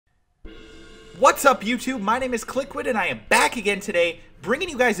What's up YouTube? My name is Clickwood and I am back again today bringing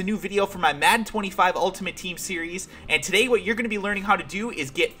you guys a new video for my Madden 25 Ultimate Team series. And today what you're going to be learning how to do is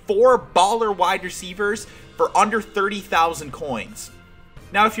get 4 baller wide receivers for under 30,000 coins.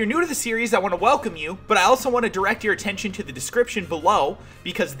 Now if you're new to the series, I want to welcome you, but I also want to direct your attention to the description below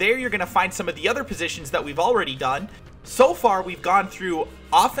because there you're going to find some of the other positions that we've already done. So far we've gone through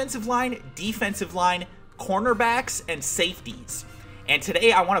offensive line, defensive line, cornerbacks, and safeties. And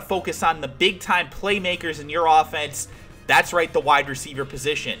today I want to focus on the big time playmakers in your offense. That's right, the wide receiver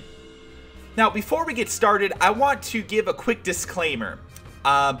position. Now before we get started, I want to give a quick disclaimer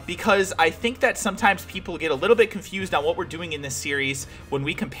because I think that sometimes people get a little bit confused on what we're doing in this series when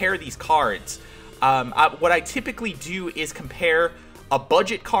we compare these cards. What I typically do is compare a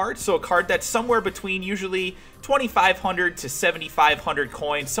budget card, so a card that's somewhere between usually 2,500 to 7,500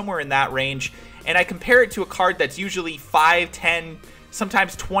 coins, somewhere in that range, and I compare it to a card that's usually 5, 10,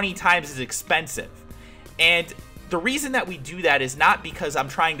 sometimes 20 times as expensive. And the reason that we do that is not because I'm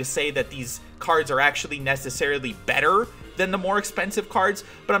trying to say that these cards are actually necessarily better than the more expensive cards,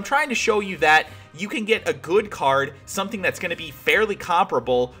 but I'm trying to show you that you can get a good card, something that's going to be fairly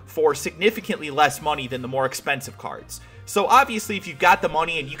comparable for significantly less money than the more expensive cards. So obviously if you've got the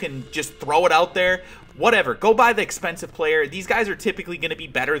money and you can just throw it out there, whatever, go buy the expensive player. These guys are typically going to be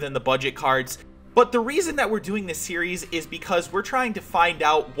better than the budget cards. But the reason that we're doing this series is because we're trying to find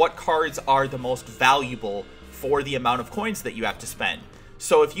out what cards are the most valuable for the amount of coins that you have to spend.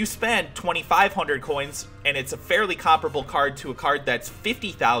 So if you spend 2,500 coins and it's a fairly comparable card to a card that's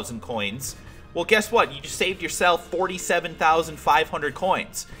 50,000 coins, well guess what? You just saved yourself 47,500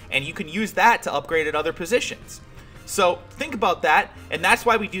 coins, and you can use that to upgrade at other positions. So think about that, and that's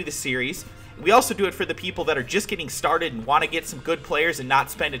why we do this series. We also do it for the people that are just getting started and want to get some good players and not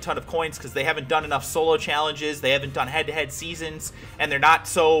spend a ton of coins because they haven't done enough solo challenges, they haven't done head-to-head seasons, and they're not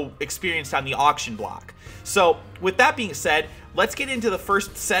so experienced on the auction block. So with that being said, let's get into the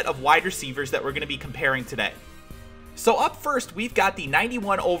first set of wide receivers that we're going to be comparing today. So up first, we've got the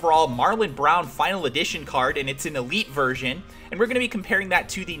 91 overall Marlon Brown Final Edition card, and it's an elite version, and we're going to be comparing that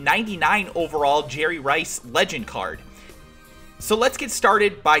to the 99 overall Jerry Rice Legend card. So let's get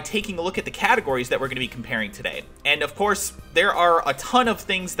started by taking a look at the categories that we're going to be comparing today. And of course, there are a ton of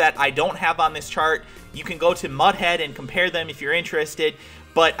things that I don't have on this chart. You can go to Mudhead and compare them if you're interested.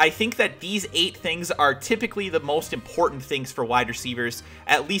 But I think that these 8 things are typically the most important things for wide receivers,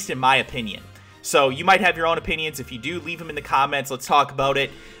 at least in my opinion. So you might have your own opinions. If you do, leave them in the comments. Let's talk about it.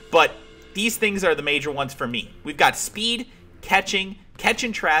 But these things are the major ones for me. We've got speed, catching, catch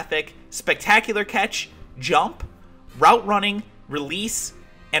in traffic, spectacular catch, jump, route running, release,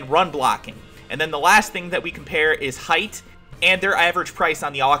 and run blocking. And then the last thing that we compare is height and their average price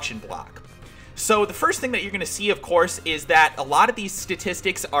on the auction block. So the first thing that you're going to see, of course, is that a lot of these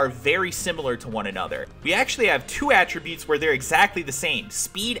statistics are very similar to one another. We actually have 2 attributes where they're exactly the same,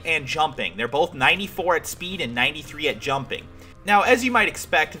 speed and jumping. They're both 94 at speed and 93 at jumping. Now, as you might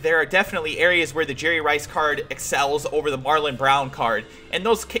expect, there are definitely areas where the Jerry Rice card excels over the Marlon Brown card, and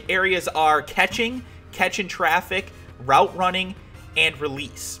those areas are catching, catch in traffic, route running, and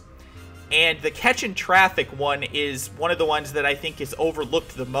release. And the catch in traffic one is one of the ones that I think is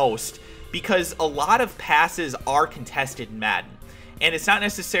overlooked the most because a lot of passes are contested in Madden. And it's not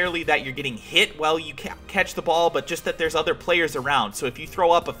necessarily that you're getting hit while you catch the ball, but just that there's other players around. So if you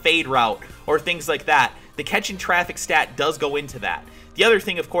throw up a fade route or things like that, the catch in traffic stat does go into that. The other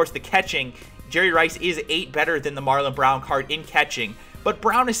thing, of course, the catching, Jerry Rice is 8 better than the Marlon Brown card in catching, but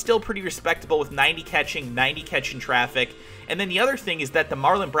Brown is still pretty respectable with 90 catching, 90 catch in traffic. And then the other thing is that the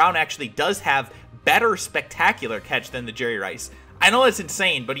Marlon Brown actually does have better spectacular catch than the Jerry Rice. I know that's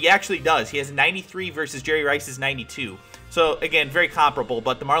insane, but he actually does. He has 93 versus Jerry Rice's 92. So again, very comparable,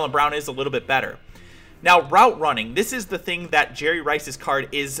 but the Marlon Brown is a little bit better. Now, route running. This is the thing that Jerry Rice's card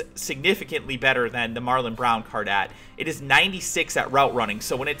is significantly better than the Marlon Brown card at. It is 96 at route running.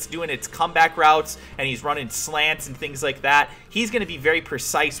 So when it's doing its comeback routes and he's running slants and things like that, he's going to be very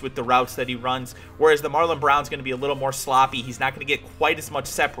precise with the routes that he runs, whereas the Marlon Brown's going to be a little more sloppy. He's not going to get quite as much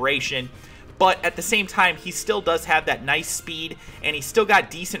separation. But at the same time, he still does have that nice speed, and he's still got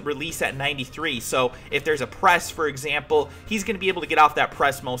decent release at 93. So if there's a press, for example, he's going to be able to get off that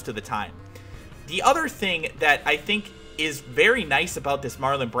press most of the time. The other thing that I think is very nice about this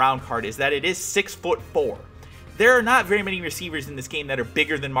Marlon Brown card is that it is 6'4". There are not very many receivers in this game that are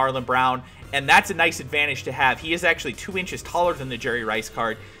bigger than Marlon Brown, and that's a nice advantage to have. He is actually 2 inches taller than the Jerry Rice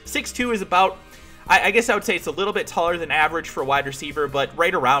card. 6'2" is about, I guess I would say it's a little bit taller than average for a wide receiver, but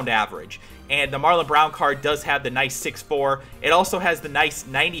right around average. And the Marlon Brown card does have the nice 6'4". It also has the nice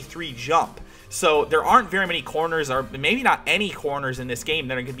 93 jump. So there aren't very many corners, or maybe not any corners in this game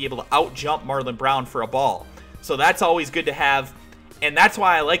that are going to be able to out-jump Marlon Brown for a ball. So that's always good to have, and that's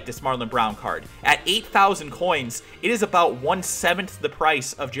why I like this Marlon Brown card. At 8,000 coins, it is about 1/7 the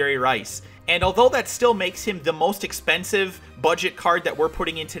price of Jerry Rice. And although that still makes him the most expensive budget card that we're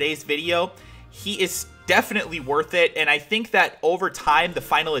putting in today's video, he is definitely worth it. And I think that over time, the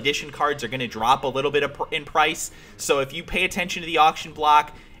final edition cards are going to drop a little bit in price. So if you pay attention to the auction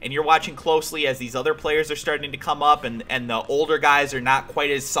block, and you're watching closely as these other players are starting to come up and the older guys are not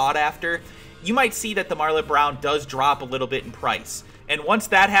quite as sought after, you might see that the Marlon Brown does drop a little bit in price. And once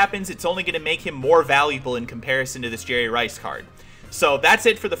that happens, it's only going to make him more valuable in comparison to this Jerry Rice card. So that's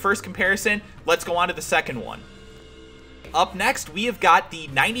it for the first comparison. Let's go on to the second one. Up next, we have got the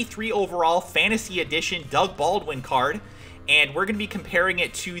 93 overall Fantasy Edition Doug Baldwin card. And we're going to be comparing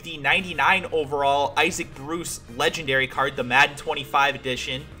it to the 99 overall Isaac Bruce Legendary card, the Madden 25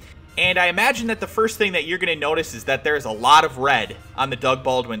 edition. And I imagine that the first thing that you're going to notice is that there's a lot of red on the Doug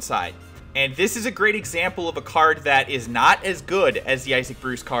Baldwin side. And this is a great example of a card that is not as good as the Isaac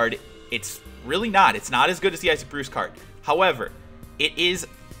Bruce card. It's really not. It's not as good as the Isaac Bruce card. However, it is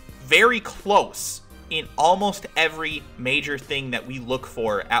very close in almost every major thing that we look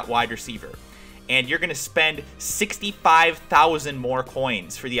for at wide receiver. And you're going to spend 65,000 more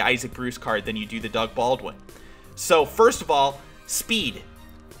coins for the Isaac Bruce card than you do the Doug Baldwin. So first of all, speed.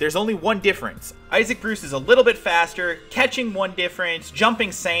 There's only one difference. Isaac Bruce is a little bit faster, catching one difference,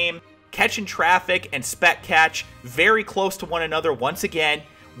 jumping same, catch in traffic and spec catch very close to one another once again.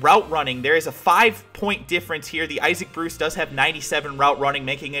 Route running, there is a 5-point difference here. The Isaac Bruce does have 97 route running,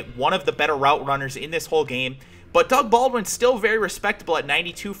 making it one of the better route runners in this whole game. But Doug Baldwin's still very respectable at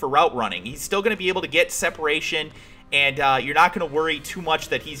 92 for route running. He's still going to be able to get separation, and you're not going to worry too much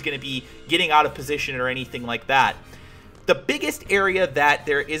that he's going to be getting out of position or anything like that. The biggest area that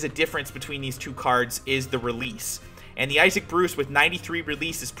there is a difference between these two cards is the release. And the Isaac Bruce with 93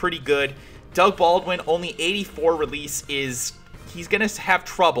 release is pretty good. Doug Baldwin, only 84 release is... He's going to have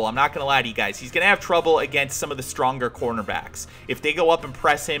trouble. I'm not going to lie to you guys. He's going to have trouble against some of the stronger cornerbacks. If they go up and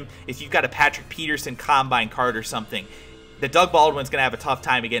press him, if you've got a Patrick Peterson Combine card or something, the Doug Baldwin's going to have a tough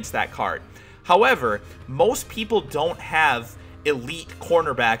time against that card. However, most people don't have elite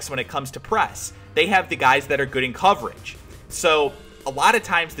cornerbacks when it comes to press. They have the guys that are good in coverage. So a lot of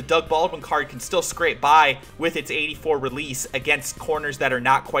times the Doug Baldwin card can still scrape by with its 84 release against corners that are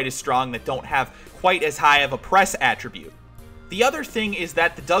not quite as strong, that don't have quite as high of a press attribute. The other thing is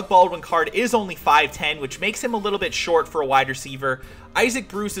that the Doug Baldwin card is only 5'10", which makes him a little bit short for a wide receiver. Isaac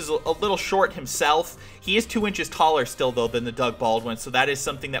Bruce is a little short himself. He is 2 inches taller still, though, than the Doug Baldwin, so that is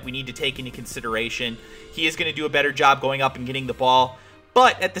something that we need to take into consideration. He is going to do a better job going up and getting the ball.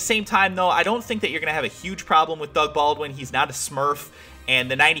 But at the same time, though, I don't think that you're going to have a huge problem with Doug Baldwin. He's not a smurf, and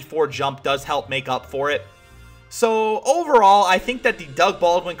the 94 jump does help make up for it. So overall, I think that the Doug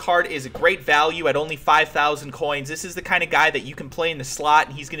Baldwin card is a great value at only 5,000 coins. This is the kind of guy that you can play in the slot,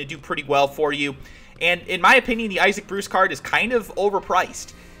 and he's going to do pretty well for you. And in my opinion, the Isaac Bruce card is kind of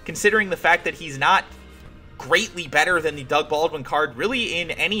overpriced, considering the fact that he's not greatly better than the Doug Baldwin card, really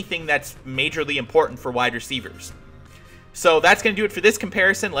in anything that's majorly important for wide receivers. So that's going to do it for this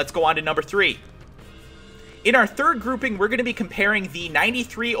comparison. Let's go on to number 3. In our third grouping, we're going to be comparing the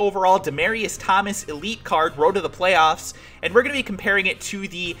 93 overall Demaryius Thomas Elite card, Road to the Playoffs, and we're going to be comparing it to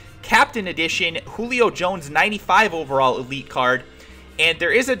the Captain Edition Julio Jones 95 overall Elite card. And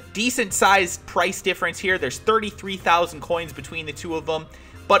there is a decent sized price difference here. There's 33,000 coins between the two of them.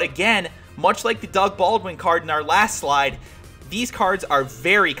 But again, much like the Doug Baldwin card in our last slide, these cards are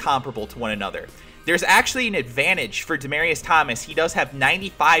very comparable to one another. There's actually an advantage for Demaryius Thomas. He does have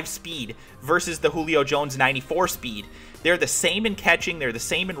 95 speed versus the Julio Jones 94 speed. They're the same in catching, they're the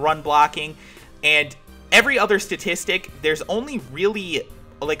same in run blocking, and every other statistic, there's only really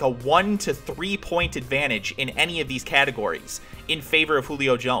like a 1 to 3 point advantage in any of these categories in favor of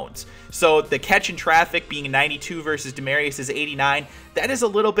Julio Jones. So the catch in traffic being 92 versus Demaryius is 89, that is a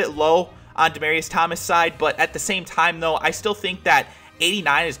little bit low on Demaryius Thomas' side, but at the same time though, I still think that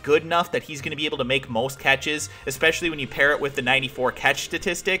 89 is good enough that he's going to be able to make most catches, especially when you pair it with the 94 catch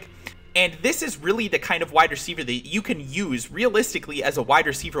statistic. And this is really the kind of wide receiver that you can use realistically as a wide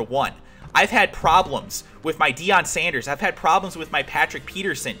receiver 1. I've had problems with my Deion Sanders. I've had problems with my Patrick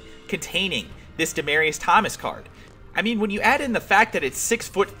Peterson containing this Demaryius Thomas card. I mean, when you add in the fact that it's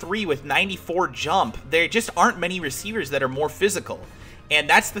 6'3" with 94 jump, there just aren't many receivers that are more physical. And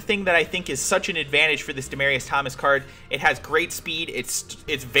that's the thing that I think is such an advantage for this Demaryius Thomas card. It has great speed, it's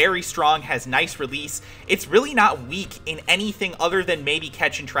very strong, has nice release. It's really not weak in anything other than maybe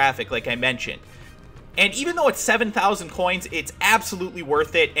catching traffic, like I mentioned. And even though it's 7,000 coins, it's absolutely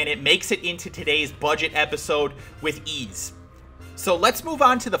worth it, and it makes it into today's budget episode with ease. So let's move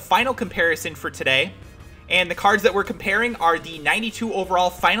on to the final comparison for today. And the cards that we're comparing are the 92 overall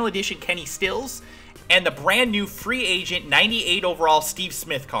Final Edition Kenny Stills and the brand new free agent 98 overall Steve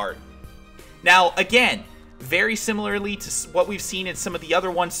Smith card. Now, again, very similarly to what we've seen in some of the other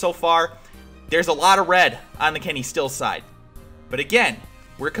ones so far, there's a lot of red on the Kenny Stills side. But again,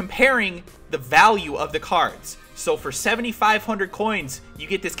 we're comparing the value of the cards. So for 7,500 coins, you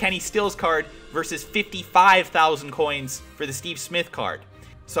get this Kenny Stills card versus 55,000 coins for the Steve Smith card.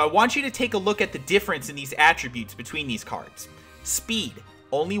 So I want you to take a look at the difference in these attributes between these cards. Speed,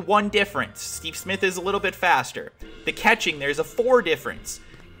 only 1 difference. Steve Smith is a little bit faster. The catching, there's a 4 difference.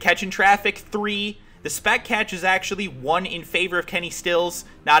 Catch in traffic, 3. The spec catch is actually 1 in favor of Kenny Stills,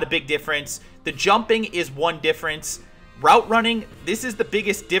 not a big difference. The jumping is 1 difference. Route running, this is the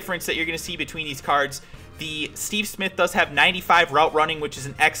biggest difference that you're going to see between these cards. The Steve Smith does have 95 route running, which is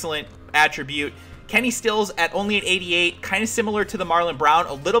an excellent attribute. Kenny Stills at only an 88, kind of similar to the Marlon Brown,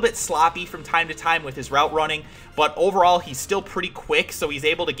 a little bit sloppy from time to time with his route running, but overall he's still pretty quick, so he's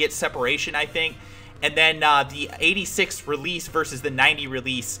able to get separation, I think. And then the 86 release versus the 90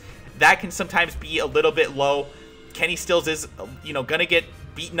 release, that can sometimes be a little bit low. Kenny Stills is, gonna get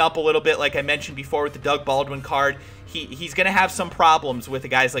beaten up a little bit, like I mentioned before with the Doug Baldwin card. He's gonna have some problems with the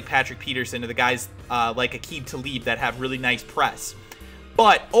guys like Patrick Peterson or the guys like Aqib Talib that have really nice press.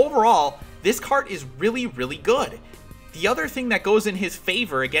 But overall, this card is really, really good. The other thing that goes in his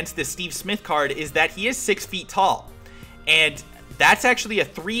favor against this Steve Smith card is that he is 6 feet tall. And that's actually a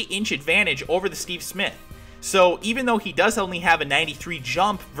 3-inch advantage over the Steve Smith. So even though he does only have a 93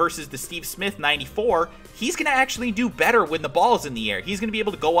 jump versus the Steve Smith 94, he's going to actually do better when the ball is in the air. He's going to be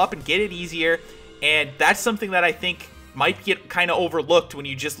able to go up and get it easier. And that's something that I think might get kind of overlooked when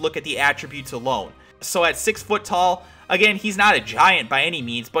you just look at the attributes alone. So at 6 foot tall, again, he's not a giant by any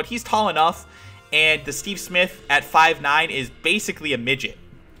means, but he's tall enough. And the Steve Smith at 5'9" is basically a midget.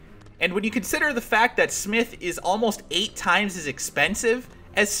 And when you consider the fact that Smith is almost 8 times as expensive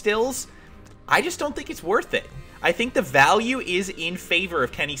as Stills, I just don't think it's worth it. I think the value is in favor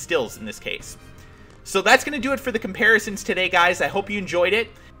of Kenny Stills in this case. So that's going to do it for the comparisons today, guys. I hope you enjoyed it.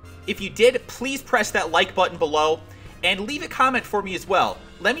 If you did, please press that like button below and leave a comment for me as well.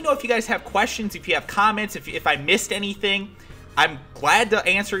 Let me know if you guys have questions, if you have comments, if I missed anything. I'm glad to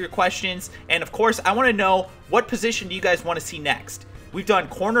answer your questions. And of course, I want to know, what position do you guys want to see next? We've done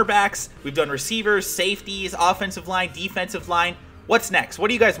cornerbacks, we've done receivers, safeties, offensive line, defensive line. What's next? What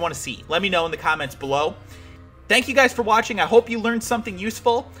do you guys want to see? Let me know in the comments below. Thank you guys for watching. I hope you learned something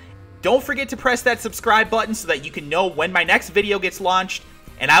useful. Don't forget to press that subscribe button so that you can know when my next video gets launched.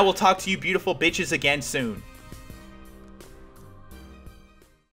 And I will talk to you beautiful bitches again soon.